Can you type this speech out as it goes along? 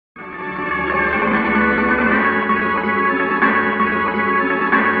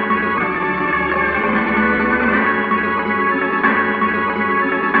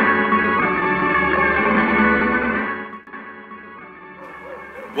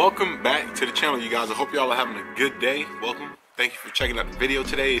welcome back to the channel, you guys. I hope y'all are having a good day. Welcome. Thank you for checking out the video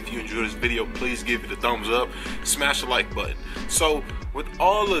today. If you enjoyed this video, please give it a thumbs up, smash the like button. So with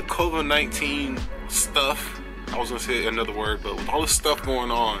all the COVID-19 stuff, I was gonna say another word, but with all this stuff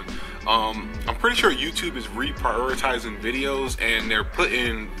going on, I'm pretty sure YouTube is reprioritizing videos and they're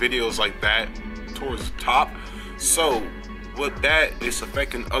putting videos like that towards the top. So what that is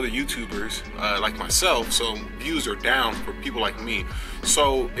affecting other YouTubers like myself, so views are down for people like me.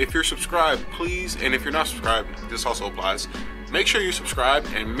 So if you're subscribed, please, and if you're not subscribed, this also applies, make sure you're subscribed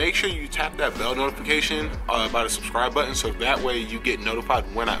and make sure you tap that bell notification by the subscribe button, so that way you get notified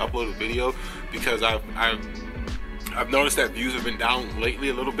when I upload a video, because I've noticed that views have been down lately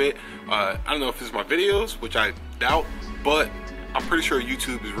a little bit. I don't know if it's my videos, which I doubt, but I'm pretty sure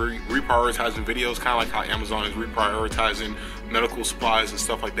YouTube is reprioritizing videos, kind of like how Amazon is reprioritizing medical supplies and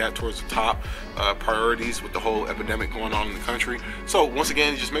stuff like that towards the top priorities with the whole epidemic going on in the country. So once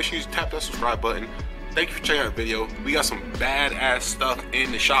again, just make sure you tap that subscribe button. Thank you for checking out the video. We got some badass stuff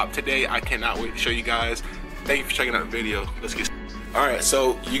in the shop today. I cannot wait to show you guys. Thank you for checking out the video. Let's get started. All right,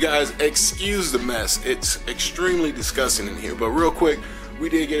 so you guys excuse the mess. It's extremely disgusting in here, but real quick, we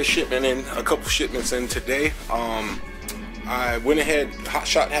did get a shipment in, a couple shipments in today. I went ahead, Hot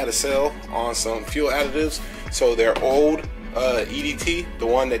Shot had a sale on some fuel additives. So their old EDT, the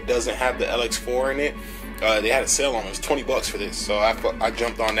one that doesn't have the LX4 in it, they had a sale on it. It was 20 bucks for this. So I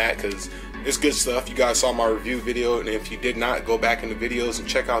jumped on that because it's good stuff. You guys saw my review video, and if you did not, go back in the videos and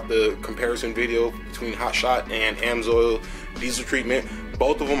check out the comparison video between Hot Shot and AMSOIL diesel treatment.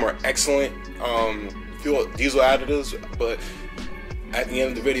 Both of them are excellent fuel diesel additives, but at the end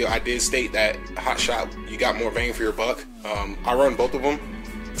of the video, I did state that Hot Shot, you got more bang for your buck. I run both of them,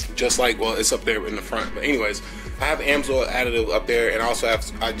 just like, well, it's up there in the front. But anyways, I have AMSOIL additive up there, and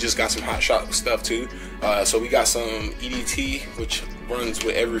I just got some Hot Shot stuff too. So we got some EDT, which runs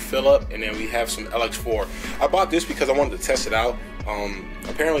with every fill up, and then we have some LX4. I bought this because I wanted to test it out.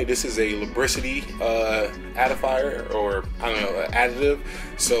 Apparently this is a lubricity addifier, or I don't know, additive.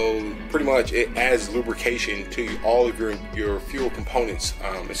 So pretty much it adds lubrication to all of your fuel components.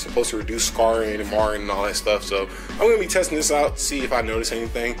 It's supposed to reduce scarring and marring and all that stuff. So I'm gonna be testing this out, see if I notice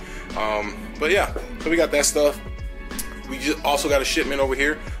anything. But yeah, so we got that stuff. We just also got a shipment over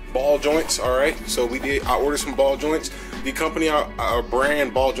here, ball joints. All right, so I ordered some ball joints. The company, our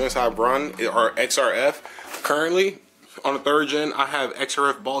brand ball joints I run are XRF. Currently, on the 3rd gen, I have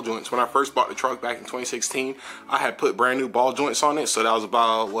XRF ball joints. When I first bought the truck back in 2016, I had put brand new ball joints on it. So that was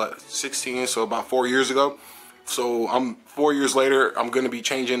about, what, 16, so about 4 years ago. So 4 years later, I'm gonna be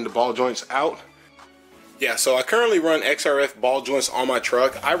changing the ball joints out. Yeah, so I currently run XRF ball joints on my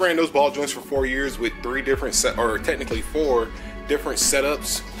truck. I ran those ball joints for 4 years with 3 different technically 4 different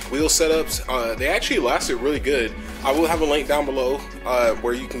setups, wheel setups. They actually lasted really good. I will have a link down below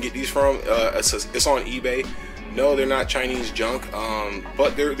where you can get these from. It's on eBay. No, they're not Chinese junk,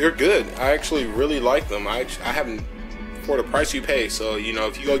 but they're good. I actually really like them. I haven't, for the price you pay. So you know,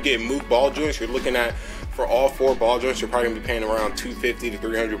 if you go get Mook ball joints, you're looking at, for all 4 ball joints, you're probably gonna be paying around $250 to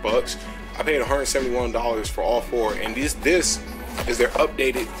 $300 bucks. I paid $171 for all 4, and this is their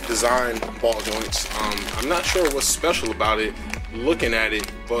updated design ball joints. I'm not sure what's special about it looking at it,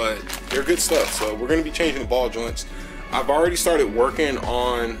 but they're good stuff. So we're gonna be changing the ball joints. I've already started working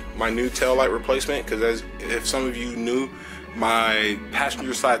on my new tail light replacement, because if some of you knew, my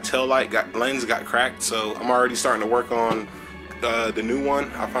passenger side tail light lens got cracked. So I'm already starting to work on the new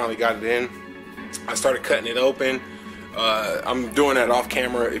one. I finally got it in. I started cutting it open. I'm doing that off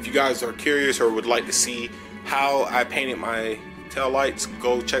camera. If you guys are curious or would like to see how I painted my tail lights,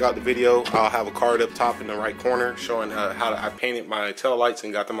 go check out the video. I'll have a card up top in the right corner showing how I painted my tail lights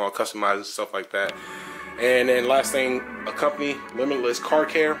and got them all customized and stuff like that. And then last thing, a company, Limitless Car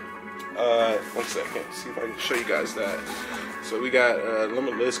Care. 1 second, see if I can show you guys that. So we got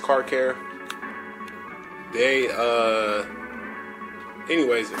Limitless Car Care. They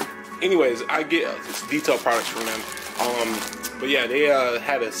anyways, I get detailed products from them. But yeah, they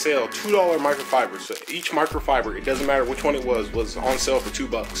had a sale, $2 microfiber. So each microfiber, it doesn't matter which one it was on sale for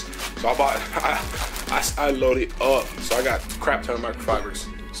 $2. So I bought, I loaded up. So I got a crap ton of microfibers.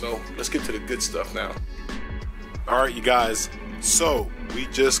 So let's get to the good stuff now. All right, you guys. So we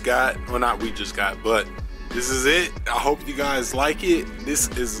just got, well, not we just got, but this is it. I hope you guys like it. This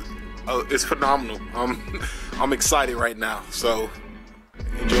is, it's phenomenal. I'm excited right now. So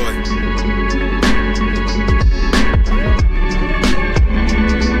enjoy.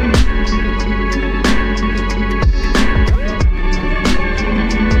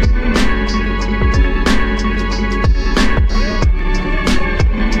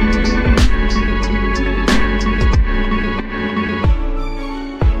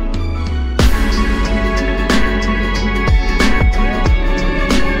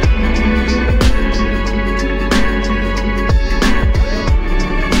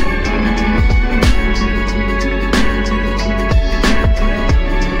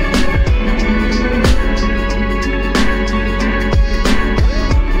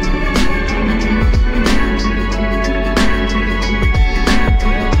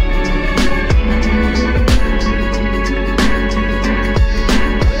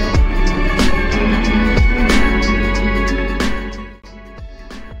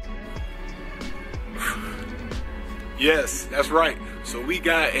 that's right. So we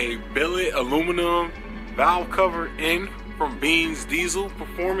got a billet aluminum valve cover in from Beans Diesel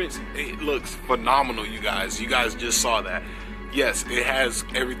Performance. It looks phenomenal, you guys. You guys just saw that. Yes, it has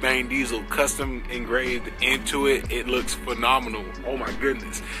everything diesel custom engraved into it. It looks phenomenal. Oh my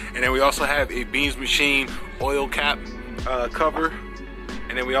goodness. And then we also have a Beans Machine oil cap cover.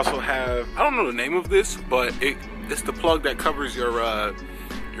 And then we also have, I don't know the name of this, but it's the plug that covers your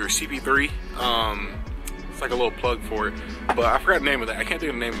CP3. It's like a little plug for it, but I forgot the name of that. I can't think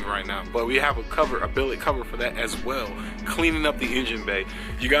of the name of it right now. But we have a billet cover for that as well, cleaning up the engine bay.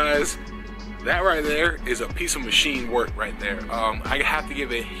 You guys, that right there is a piece of machine work right there. I have to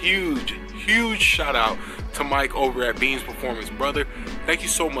give a huge shout out to Mike over at Beans Performance. Brother, thank you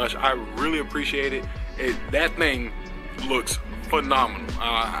so much. I really appreciate it. That thing looks phenomenal,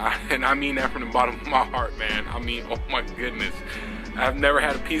 and I mean that from the bottom of my heart, man. I mean, oh my goodness, I've never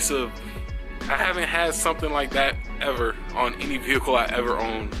had a piece of, I haven't had something like that ever on any vehicle I ever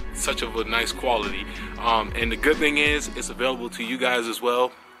owned, such of a nice quality. And the good thing is it's available to you guys as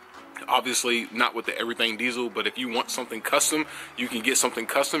well. Obviously not with the everything diesel, but if you want something custom, you can get something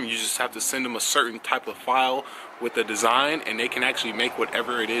custom. You just have to send them a certain type of file with the design, and they can actually make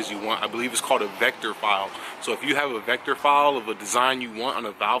whatever it is you want. I believe it's called a vector file. So if you have a vector file of a design you want on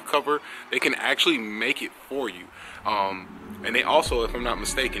a valve cover, they can actually make it for you. And they also, if I'm not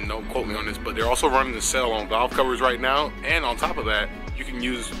mistaken, don't quote me on this, but they're also running the sale on valve covers right now. And on top of that, you can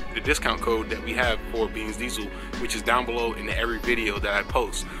use the discount code that we have for Beans Diesel, which is down below in every video that I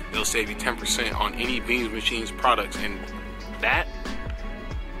post. They'll save you 10% on any Beans Machines products, and that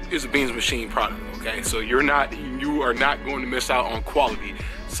is a Beans Machine product, okay? So you are not going to miss out on quality.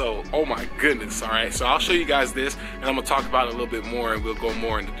 So, oh my goodness, all right? So I'll show you guys this, and I'm gonna talk about it a little bit more, and we'll go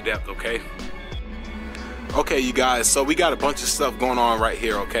more into the depth, okay? Okay, you guys, so we got a bunch of stuff going on right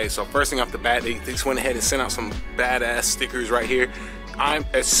here, okay? So first thing off the bat, they just went ahead and sent out some badass stickers right here.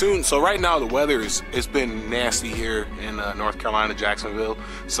 So right now the weather it's been nasty here in North Carolina, Jacksonville.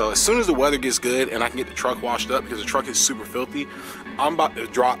 So as soon as the weather gets good and I can get the truck washed up, because the truck is super filthy, I'm about to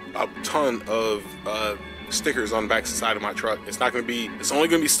drop a ton of stickers on the back side of my truck. It's only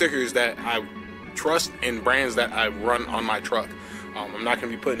gonna be stickers that I trust and brands that I run on my truck. I'm not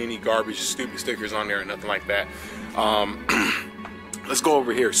gonna be putting any garbage, stupid stickers on there or nothing like that. Let's go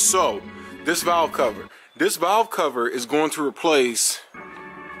over here. So this valve cover is going to replace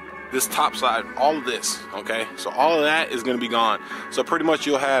this top side, all of this, okay? So all of that is gonna be gone. So pretty much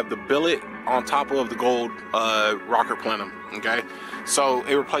you'll have the billet on top of the gold rocker plenum, okay? So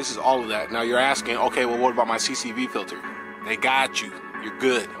it replaces all of that. Now you're asking, okay, well, what about my CCV filter? They got you, you're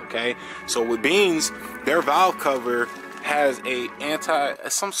good, okay? So with Beans, their valve cover has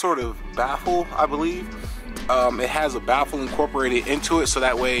some sort of baffle, I believe. It has a baffle incorporated into it, so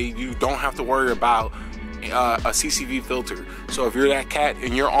that way you don't have to worry about a CCV filter. So if you're that cat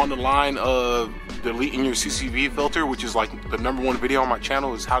and you're on the line of deleting your CCV filter, which is like the #1 video on my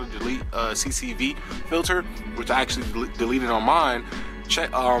channel is how to delete a CCV filter, which I actually deleted on mine,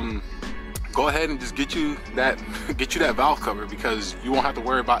 go ahead and just get you that valve cover, because you won't have to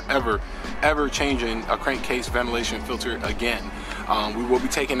worry about ever changing a crankcase ventilation filter again. We will be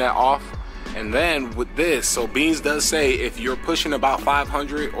taking that off. And then with this, so Beans does say if you're pushing about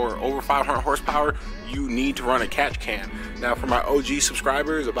 500 or over 500 horsepower, you need to run a catch can. Now for my OG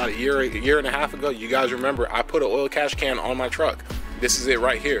subscribers, about a year and a half ago, you guys remember I put an oil catch can on my truck. This is it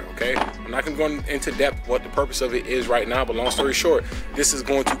right here, okay? I'm not gonna go into depth what the purpose of it is right now, but long story short, this is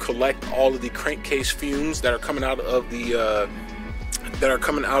going to collect all of the crankcase fumes that are coming out of the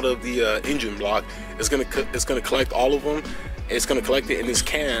engine block. It's gonna collect all of them. It's gonna collect it in this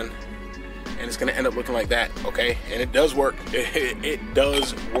can, and it's gonna end up looking like that, okay? And it does work. It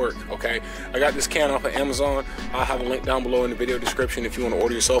does work, okay? I got this can off of Amazon. I'll have a link down below in the video description if you want to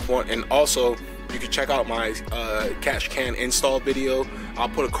order yourself one. And also, you can check out my catch can install video. I'll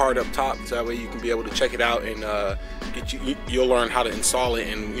put a card up top, so that way you can be able to check it out and you'll learn how to install it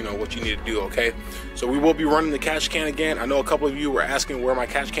and you know what you need to do, okay? So we will be running the catch can again. I know a couple of you were asking where my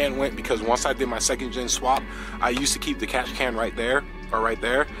catch can went, because once I did my 2nd gen swap, I used to keep the catch can right there.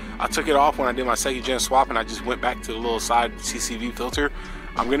 I took it off when I did my 2nd gen swap, and I just went back to the little side CCV filter.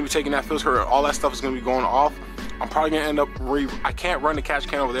 I'm gonna be taking that filter, all that stuff is gonna be going off. I'm probably gonna end up, I can't run the catch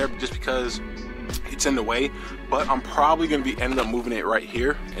can over there just because it's in the way, but I'm probably gonna be ending up moving it right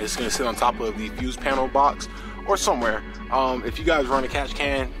here. And it's gonna sit on top of the fuse panel box or somewhere. If you guys run a catch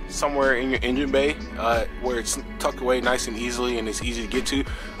can somewhere in your engine bay where it's tucked away nice and easily and it's easy to get to,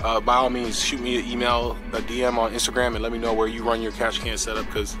 by all means shoot me an email, a DM on Instagram, and let me know where you run your catch can setup,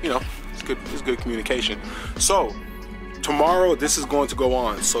 because you know it's good communication. So tomorrow this is going to go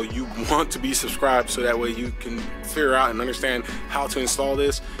on, so you want to be subscribed so that way you can figure out and understand how to install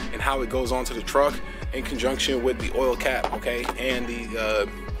this and how it goes onto the truck in conjunction with the oil cap, okay? And the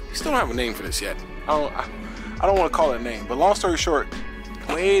we still don't have a name for this yet. I don't want to call it a name, but long story short,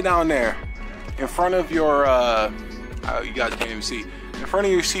 way down there in front of your you guys can't even see, in front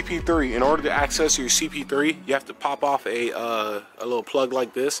of your CP3, in order to access your CP3, you have to pop off a little plug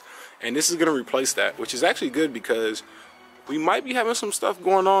like this, and this is going to replace that, which is actually good because we might be having some stuff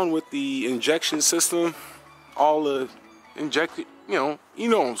going on with the injection system, all the injected, you know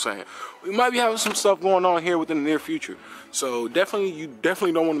what I'm saying. We might be having some stuff going on here within the near future. So you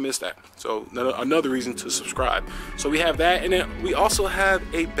definitely don't want to miss that. So another reason to subscribe. So we have that, and then we also have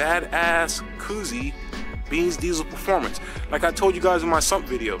a badass koozie, Beans Diesel Performance. Like I told you guys in my sump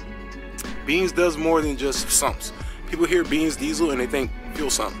video, Beans does more than just sumps. People hear Beans Diesel and they think fuel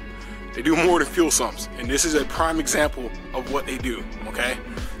sump. They do more than fuel sumps, and this is a prime example of what they do, okay?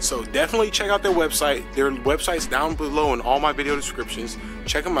 So definitely check out their website. Their website's down below in all my video descriptions.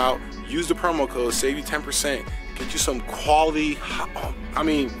 Check them out. Use the promo code, save you 10%. Get you some quality, I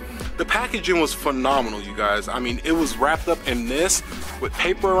mean, the packaging was phenomenal, you guys. I mean, it was wrapped up in this with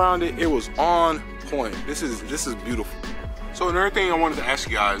paper around it. It was on point. This is beautiful. So another thing I wanted to ask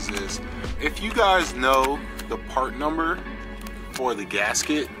you guys is, if you guys know the part number for the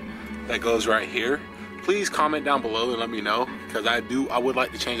gasket that goes right here, please comment down below and let me know, because I would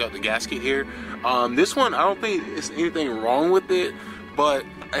like to change out the gasket here. This one, I don't think there's anything wrong with it, but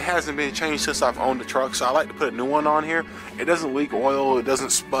it hasn't been changed since I've owned the truck, so I like to put a new one on here. It doesn't leak oil, it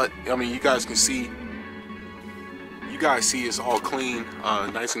doesn't sput. I mean, you guys see it's all clean,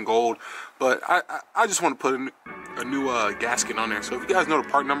 nice and gold, but I just want to put a new gasket on there. So if you guys know the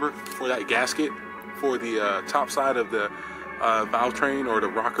part number for that gasket for the top side of the valve train or the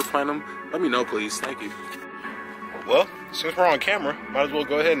rocker plenum, let me know, please. Thank you. Well, since we're on camera, might as well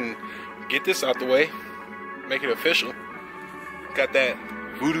go ahead and get this out the way, make it official. Got that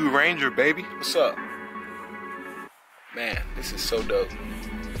Voodoo Ranger, baby. What's up? Man, this is so dope.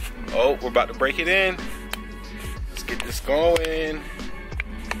 Oh, we're about to break it in. Let's get this going.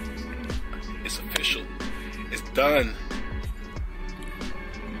 It's official. It's done.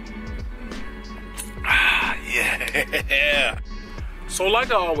 Ah, yeah. So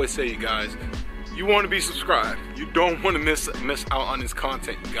like I always say, you guys, you want to be subscribed. You don't want to miss out on this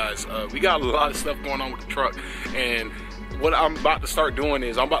content, you guys. We got a lot of stuff going on with the truck, and what I'm about to start doing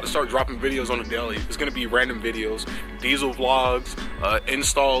is I'm about to start dropping videos on the daily. It's going to be random videos, diesel vlogs,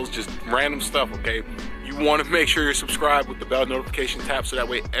 installs, just random stuff, okay? You want to make sure you're subscribed with the bell notification tab, so that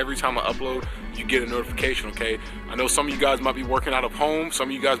way every time I upload, you get a notification, okay? I know some of you guys might be working out of home. Some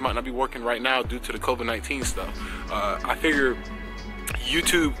of you guys might not be working right now due to the COVID-19 stuff. I figure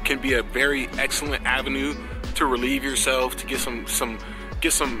YouTube can be a very excellent avenue to relieve yourself, to get some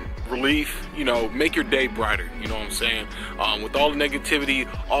relief, you know, make your day brighter, you know what I'm saying? With all the negativity,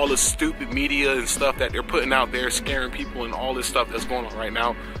 all the stupid media and stuff that they're putting out there, scaring people and all this stuff that's going on right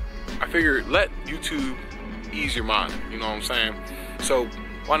now, I figure let YouTube ease your mind, you know what I'm saying? So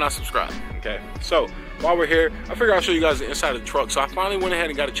why not subscribe, okay? So while we're here, I figure I'll show you guys the inside of the truck. So I finally went ahead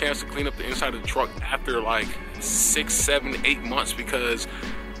and got a chance to clean up the inside of the truck after like 6, 7, 8 months, because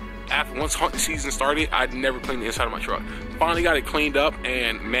once hunting season started, I'd never cleaned the inside of my truck. Finally got it cleaned up,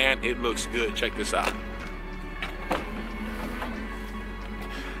 and man, it looks good. Check this out.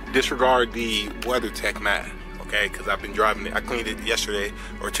 Disregard the WeatherTech mat, okay? Because I've been driving it. I cleaned it yesterday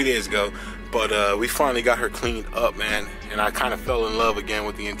or 2 days ago, but we finally got her cleaned up, man. And I kind of fell in love again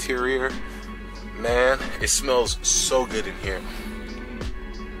with the interior. Man, it smells so good in here.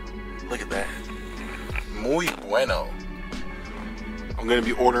 Look at that. Muy bueno. I'm gonna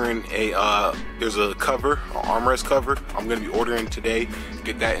be ordering there's a cover, an armrest cover. I'm gonna be ordering today,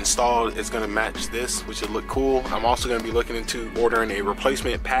 get that installed. It's gonna match this, which will look cool. I'm also gonna be looking into ordering a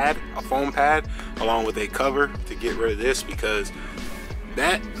replacement pad, a foam pad, along with a cover to get rid of this, because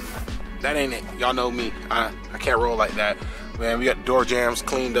that ain't it. Y'all know me, I can't roll like that. Man, we got the door jambs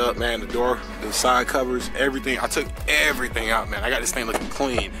cleaned up, man, the side covers, everything. I took everything out, man. I got this thing looking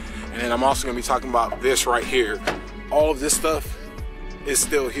clean. And then I'm also gonna be talking about this right here. All of this stuff is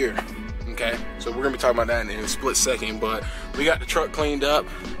still here, okay? So we're gonna be talking about that in a split second, but we got the truck cleaned up.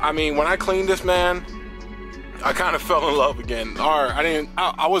 I mean, when I cleaned this, man, I kind of fell in love again. Or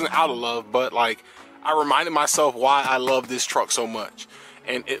I wasn't out of love, but like, I reminded myself why I love this truck so much.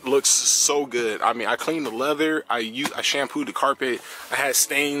 And it looks so good. I mean, I cleaned the leather, I shampooed the carpet, I had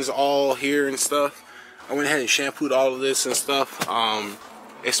stains all here and stuff. I went ahead and shampooed all of this and stuff.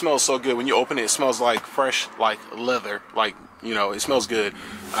 It smells so good. When you open it, it smells like fresh, like leather, like you know, it smells good.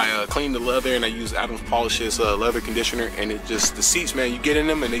 I cleaned the leather and I used Adams Polish's leather conditioner, and it just, the seats, man, you get in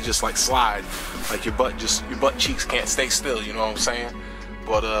them and they just like slide, like your butt cheeks can't stay still, you know what I'm saying?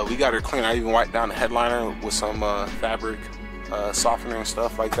 But we got her clean. I even wiped down the headliner with some fabric softener and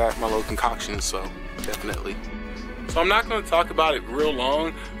stuff like that, my little concoction, so definitely. So I'm not going to talk about it real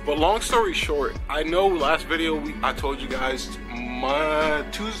long, but long story short, I know last video I told you guys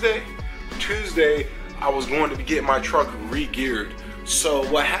Tuesday I was going to be getting my truck re-geared. So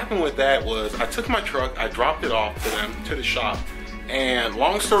what happened with that was I took my truck, I dropped it off to them, to the shop, and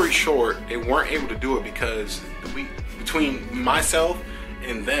long story short, they weren't able to do it because between myself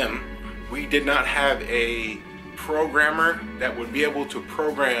and them, we did not have a programmer that would be able to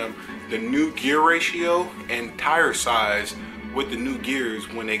program the new gear ratio and tire size with the new gears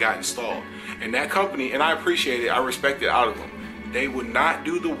when they got installed. And that company, and I appreciate it, I respect it out of them, they would not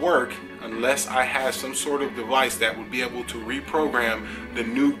do the work unless I had some sort of device that would be able to reprogram the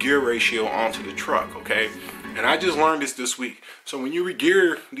new gear ratio onto the truck, okay? And I just learned this week. So when you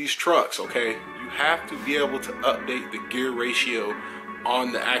re-gear these trucks, okay, you have to be able to update the gear ratio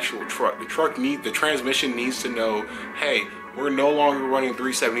on the actual truck. The transmission needs to know, hey, we're no longer running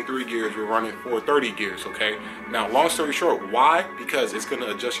 373 gears, we're running 430 gears, okay? Now, long story short, why? Because it's gonna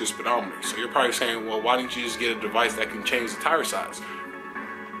adjust your speedometer. So you're probably saying, well, why didn't you just get a device that can change the tire size?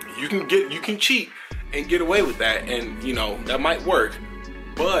 You can cheat and get away with that, and you know, that might work,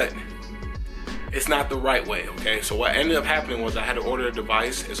 but it's not the right way, okay? So what ended up happening was I had to order a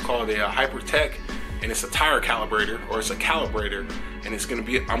device. It's called a Hypertech, and it's a tire calibrator, or it's a calibrator, and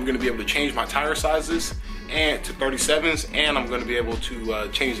I'm gonna be able to change my tire sizes and to 37s, and I'm gonna be able to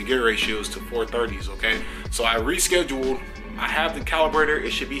change the gear ratios to 430s, okay? So I rescheduled. I have the calibrator.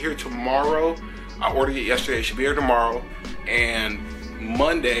 It should be here tomorrow. I ordered it yesterday. It should be here tomorrow, and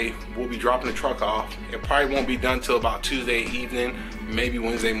Monday we'll be dropping the truck off. It probably won't be done till about Tuesday evening, maybe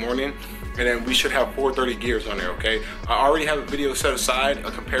Wednesday morning, and then we should have 430 gears on there, okay? I already have a video set aside,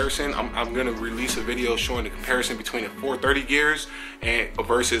 a comparison. I'm gonna release a video showing the comparison between the 430 gears and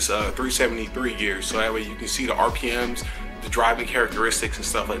versus 373 gears, so that way you can see the RPMs, the driving characteristics and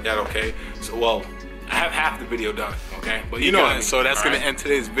stuff like that, okay? So, well, I have half the video done, okay? But you know what I mean. So that's gonna end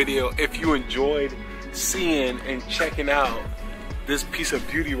today's video. If you enjoyed seeing and checking out this piece of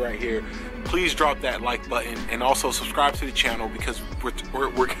beauty right here, please drop that like button and also subscribe to the channel, because we're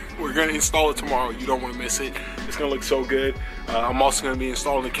gonna install it tomorrow. You don't want to miss it. It's gonna look so good. I'm also gonna be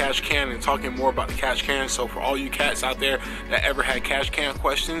installing the catch can and talking more about the catch can. So for all you cats out there that ever had catch can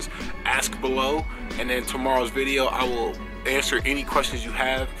questions, ask below, and then tomorrow's video I will answer any questions you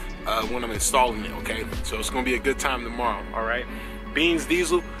have when I'm installing it, okay? So it's gonna be a good time tomorrow, all right? Beans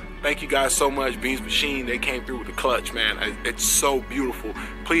Diesel, thank you guys so much. Beans Machine, they came through with the clutch, man. It's so beautiful.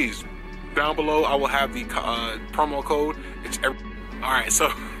 Please, down below I will have the promo code. All right,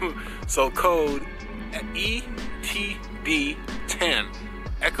 so code ETD10,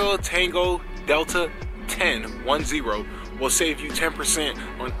 Echo Tango Delta 10 will save you 10%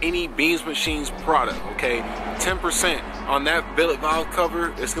 on any Beans Machines product, okay? 10% on that billet valve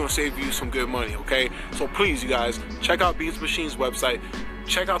cover. It's gonna save you some good money, okay? So please, you guys, check out Beans Machines website.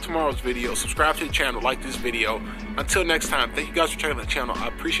 Check out tomorrow's video, subscribe to the channel, like this video. Until next time, thank you guys for checking out the channel. I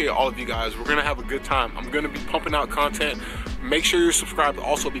appreciate all of you guys. We're gonna have a good time. I'm gonna be pumping out content. Make sure you're subscribed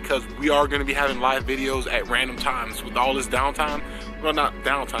also, because we are gonna be having live videos at random times with all this downtime. Well, not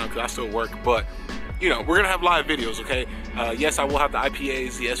downtime, because I still work, but you know, we're gonna have live videos, okay? Yes, I will have the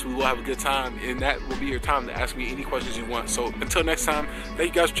IPAs. Yes, we will have a good time, and that will be your time to ask me any questions you want. So until next time,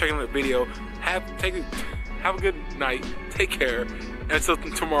 thank you guys for checking out the video. Have a good night. Take care. Until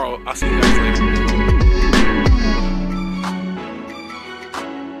tomorrow, I'll see you guys later.